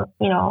additional,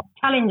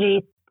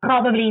 challenges,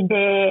 probably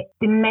the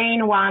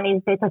main one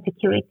is data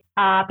security,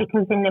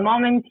 because in the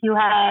moment you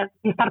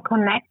start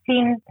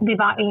connecting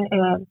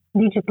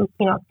digital,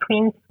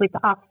 twins with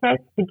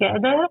assets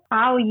together,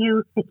 how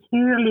you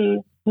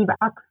securely give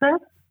access,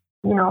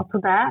 to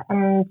that,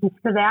 and to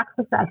the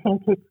access, I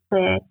think it's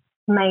the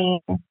main,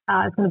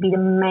 it's going to be the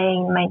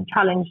main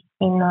challenge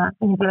in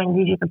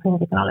implementing digital twin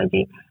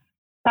technology.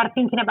 Start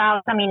thinking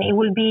about, it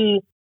will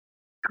be.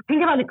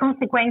 Think about the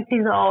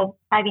consequences of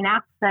having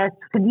access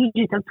to the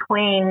digital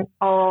twin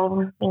of,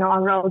 a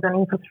road and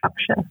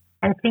infrastructure,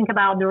 and think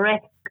about the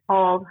risk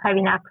of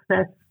having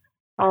access,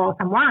 or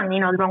someone,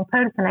 the wrong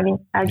person having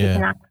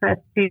access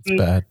to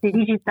the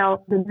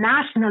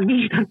national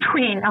digital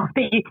twin of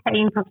the UK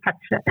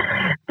infrastructure.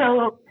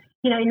 So,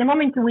 in the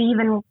moment we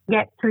even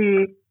get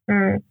to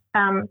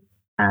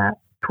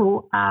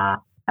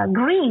a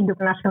grid of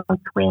national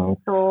twins,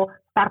 so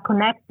start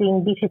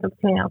connecting digital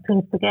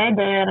twins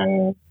together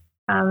and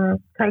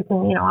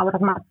creating, our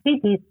smart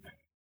cities,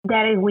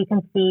 there we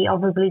can see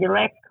obviously the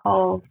risk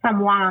of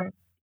someone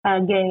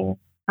getting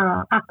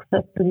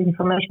access to this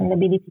information, the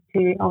ability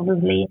to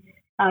obviously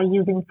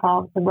use it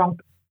for the wrong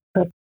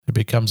purpose. It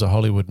becomes a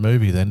Hollywood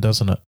movie then,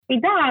 doesn't it?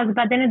 It does,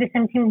 but then at the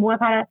same time,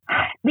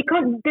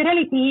 because the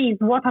reality is,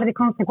 what are the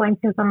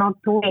consequences of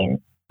not doing,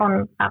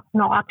 on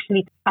not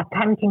actually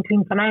attempting to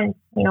implement,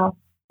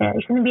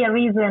 it shouldn't be a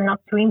reason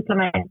not to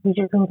implement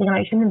digital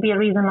technology. It shouldn't be a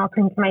reason not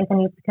to implement a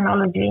new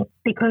technology,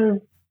 because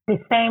the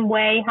same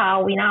way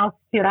how we now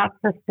secure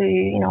access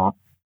to,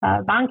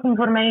 bank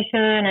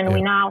information, and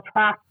we now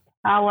trust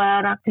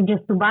to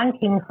just do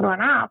banking through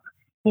an app,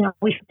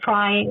 we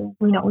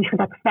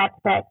should accept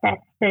that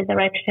that's the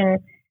direction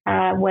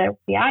where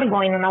we are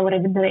going in our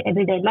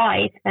everyday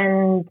life.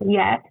 And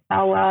yes,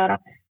 our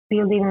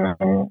building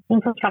and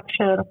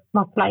infrastructure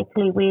most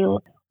likely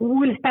will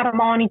start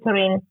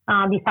monitoring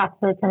these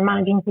assets and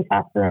managing these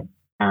assets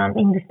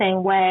in the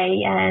same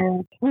way,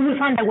 and we will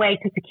find a way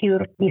to secure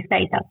this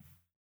data.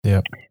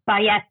 Yeah.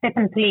 But yes,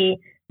 definitely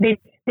the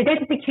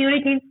data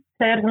security,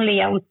 certainly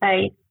I would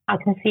say I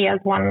can see as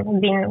one of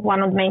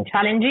the main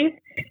challenges.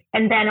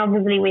 And then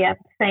obviously we have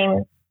the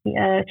same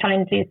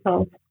challenges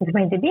of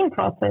the BIM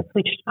process,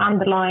 which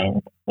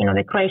underlines,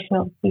 the creation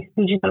of this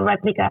digital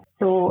replica.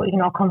 So,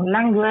 common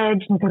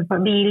language,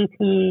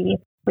 interoperability.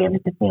 We have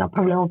this,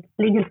 problem of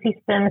legal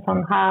systems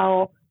on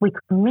how we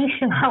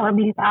commission our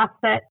built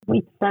assets,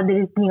 which there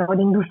is, the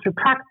industry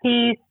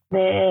practice, as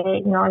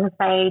I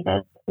say,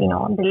 that,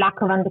 the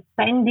lack of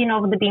understanding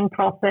of the BIM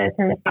process,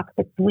 and the fact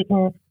that we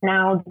can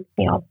now,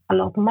 a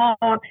lot more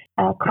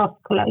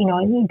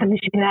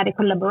interdisciplinary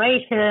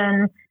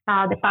collaboration,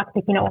 the fact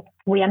that,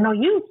 we are not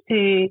used to,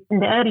 in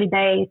the early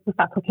days, to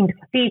start talking to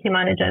facility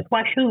managers.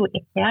 Why should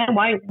we? Yeah,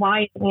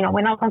 why,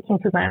 we're not talking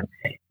to them.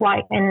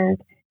 Why? And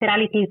the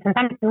reality is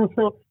sometimes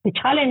also the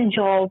challenge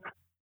of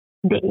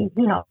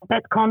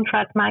that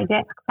contract might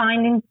get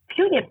signed in a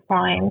few years'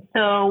 time.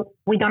 So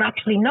we don't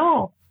actually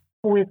know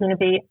who is going to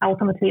be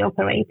ultimately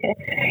operated.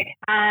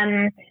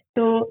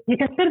 So you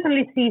can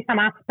certainly see some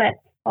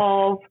aspects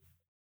of,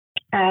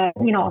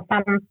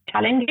 some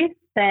challenges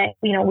that,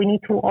 we need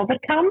to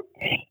overcome.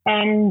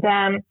 And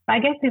I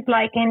guess it's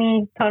like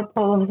any type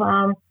of,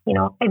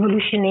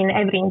 evolution in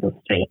every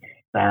industry.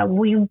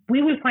 We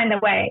will find a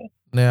way.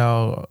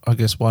 Now, I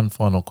guess one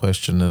final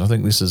question, and I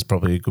think this is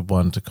probably a good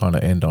one to kind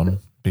of end on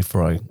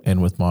before I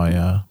end with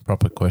my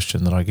proper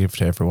question that I give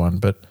to everyone.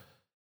 But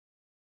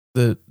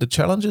the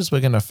challenges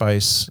we're going to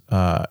face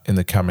in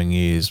the coming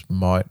years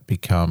might be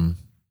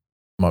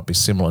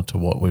similar to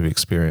what we've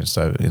experienced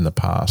in the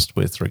past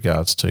with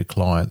regards to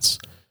clients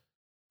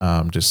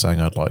just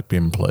saying, I'd like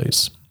BIM,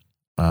 please.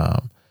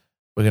 We're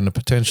going to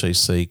potentially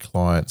see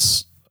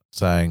clients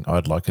saying,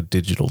 I'd like a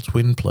digital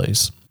twin,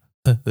 please.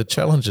 The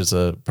challenges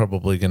are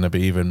probably going to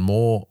be even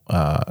more,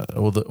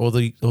 or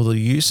the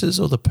uses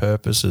or the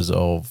purposes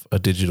of a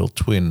digital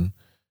twin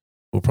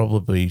will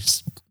probably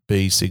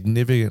be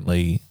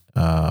significantly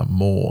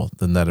more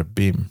than that of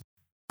BIM.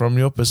 From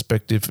your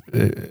perspective,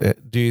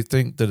 do you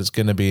think that it's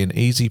going to be an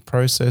easy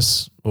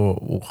process,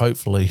 or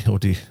hopefully, or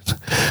do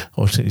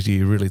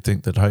you really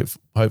think that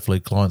hopefully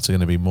clients are going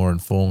to be more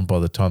informed by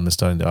the time they're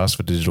starting to ask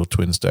for digital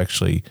twins to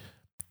actually,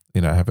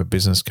 have a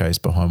business case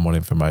behind what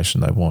information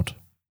they want?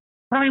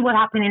 Probably what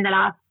happened in the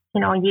last,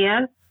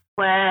 years,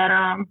 where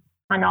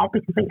I know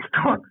because it's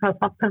for a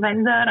software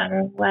vendor,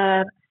 and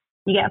where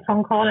you get a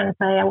phone call and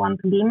say, I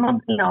want BIM,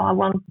 I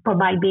want to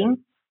provide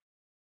BIM,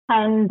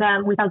 and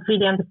without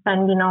really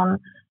understanding on,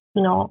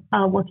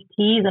 what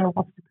it is and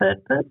what's the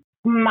purpose.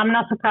 I'm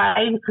not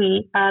surprised if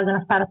we are going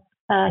to start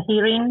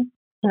hearing,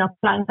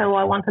 clients say,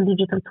 I want a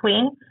digital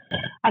twin.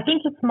 I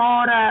think it's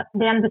more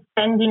the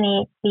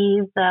understanding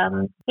is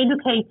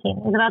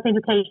educating. It's about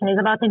education. It's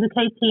about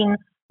educating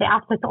the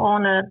asset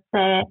owner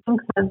that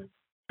things have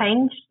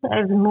changed,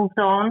 have moved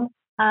on.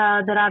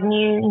 There are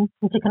new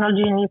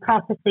technology and new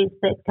processes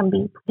that can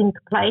be put into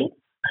place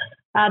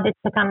that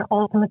can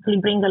ultimately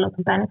bring a lot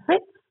of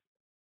benefits.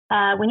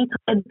 We need to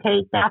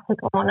educate the asset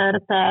owner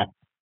that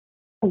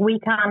we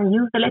can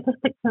use the latest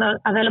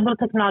available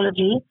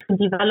technology to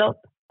develop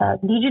a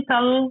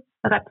digital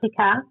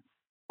replica,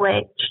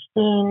 which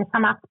in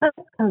some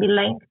aspects can be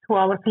linked to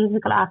our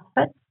physical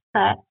aspects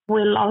that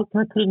will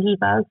ultimately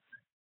give us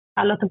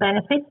a lot of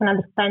benefits and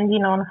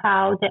understanding on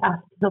how the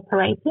asset is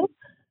operating.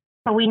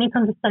 So we need to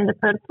understand the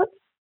purpose.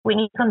 We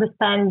need to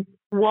understand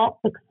what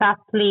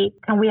exactly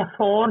can we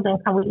afford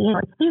and can we,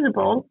 it's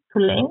feasible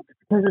to link,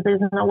 because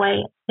there's no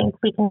way I think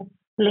we can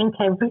link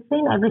every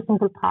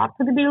single part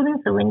of the building.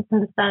 So we need to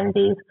understand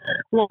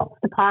what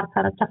the parts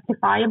are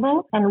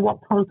justifiable and what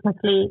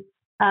ultimately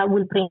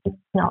will bring,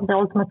 the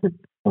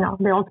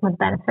ultimate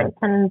benefit.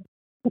 And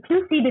if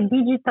you see the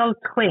digital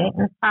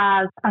twin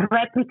as a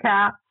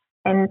replica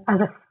and as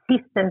a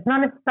system,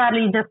 not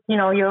necessarily just,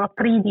 your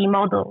 3D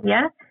model,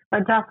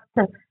 but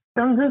just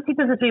don't see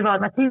it as a 3D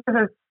model, but see it as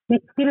a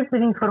series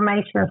of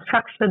information,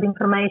 structured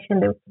information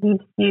that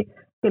gives you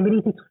the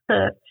ability to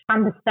search,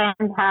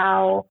 understand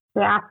how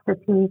the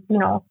asset is,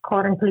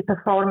 currently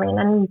performing,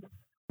 and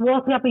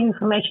what type of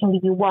information do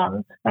you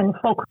want, and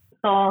focus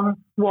on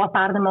what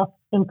are the most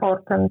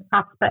important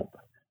aspects,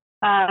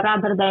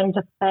 rather than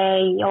just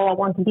say, I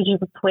want a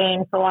digital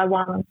twin, so I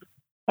want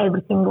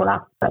every single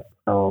aspect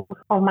of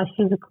my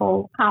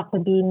physical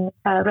asset being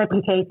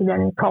replicated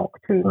and talk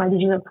to my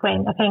digital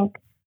twin. I think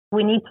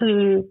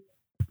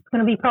it's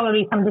going to be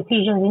probably some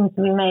decisions need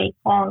to be made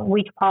on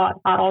which part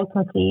are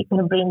ultimately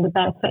going to bring the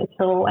benefit.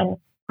 So, and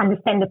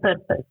understand the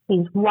purpose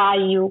is why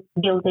you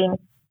building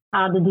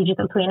the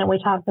digital twin and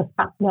which are the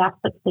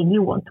aspects that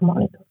you want to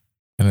monitor.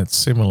 And it's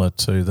similar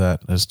to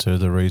that as to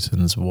the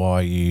reasons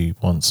why you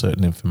want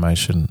certain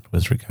information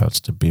with regards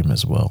to BIM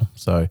as well.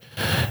 So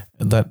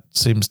that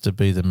seems to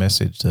be the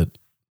message that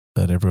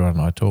everyone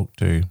I talk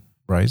to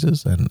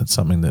raises, and it's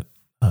something that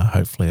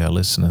hopefully our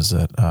listeners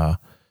that are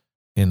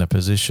in a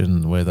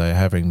position where they're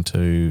having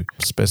to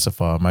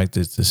specify or make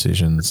these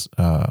decisions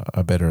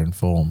are better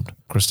informed.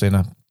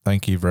 Cristina,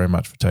 thank you very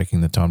much for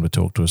taking the time to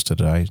talk to us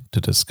today to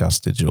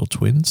discuss digital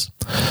twins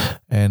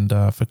and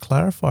for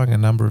clarifying a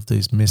number of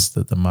these myths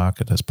that the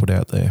market has put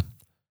out there.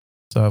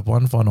 So I have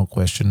one final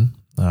question,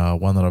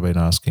 one that I've been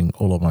asking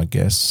all of my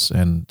guests,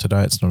 and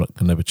today it's not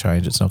going to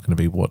change. It's not going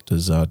to be what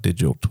does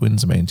digital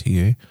twins mean to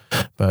you,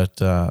 but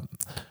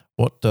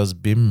what does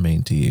BIM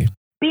mean to you?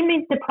 BIM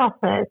is the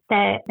process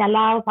that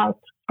allows us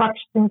to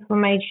structure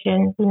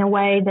information in a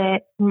way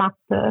that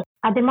matters.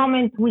 At the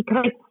moment, we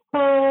create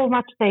so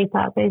much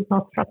data that is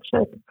not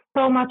structured,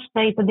 so much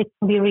data that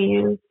can be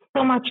reused,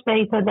 so much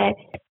data that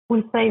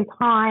will save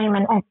time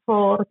and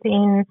effort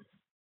in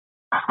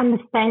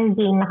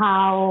understanding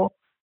how,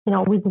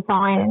 we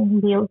design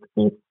and build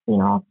this,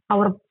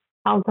 our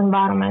house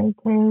environment.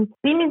 And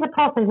BIM is a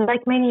process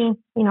like many,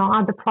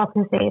 other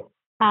processes.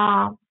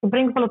 It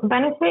brings a lot of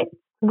benefits.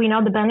 We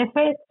know the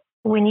benefits.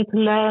 We need to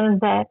learn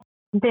that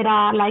there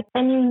are, like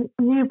any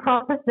new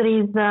process, there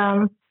is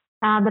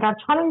There are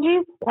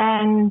challenges,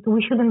 and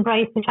we should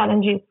embrace the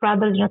challenges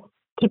rather than just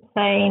keep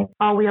saying,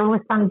 "Oh, we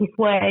always done this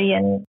way,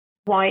 and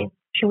why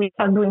should we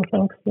start doing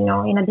things,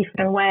 in a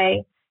different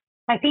way?"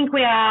 I think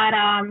we are,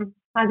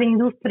 as an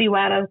industry, we're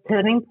at a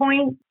turning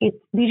point. It's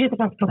digital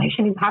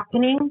transformation is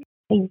happening.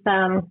 It's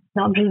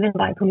not driven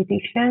by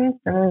politicians,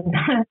 and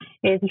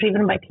it's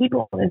driven by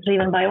people. It's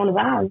driven by all of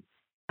us.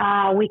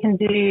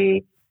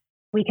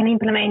 We can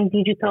implement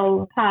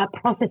digital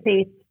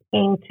processes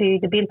into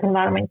the built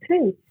environment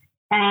too,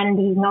 and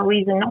there's no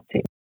reason not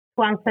to.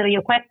 To answer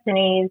your question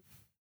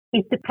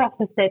is the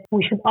process that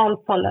we should all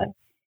follow,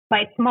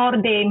 but it's more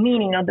the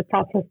meaning of the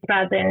process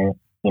rather than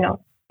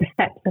the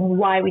steps and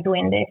why we're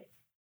doing this.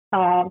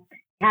 It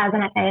has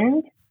an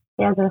end.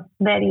 It has a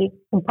very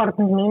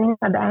important meaning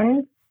at the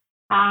end,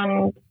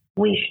 and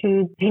we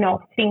should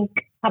think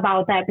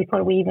about that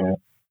before we even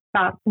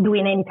start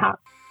doing any task.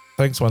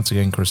 Thanks once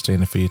again,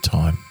 Cristina, for your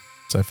time.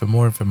 So for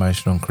more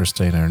information on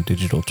Cristina and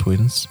digital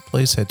twins,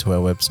 please head to our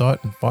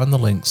website and find the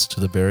links to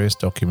the various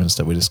documents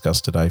that we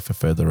discussed today for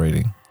further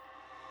reading.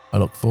 I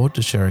look forward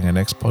to sharing our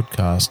next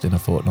podcast in a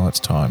fortnight's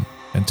time.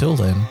 Until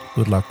then,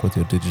 good luck with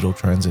your digital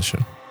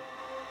transition.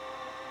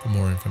 For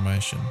more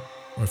information,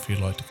 or if you'd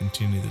like to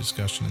continue the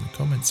discussion in the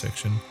comments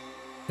section,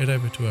 head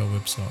over to our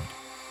website,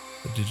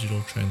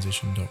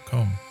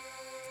 thedigitaltransition.com.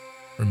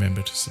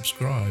 Remember to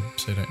subscribe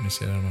so you don't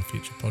miss out on our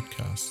future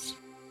podcasts.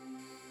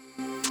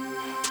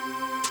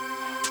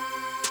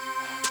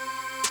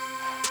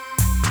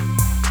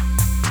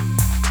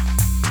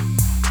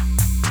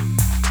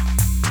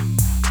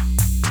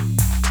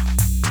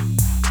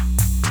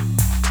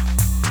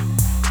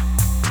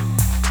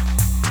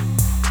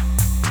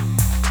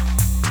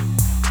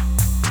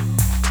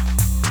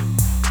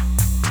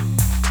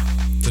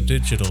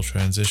 Digital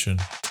transition.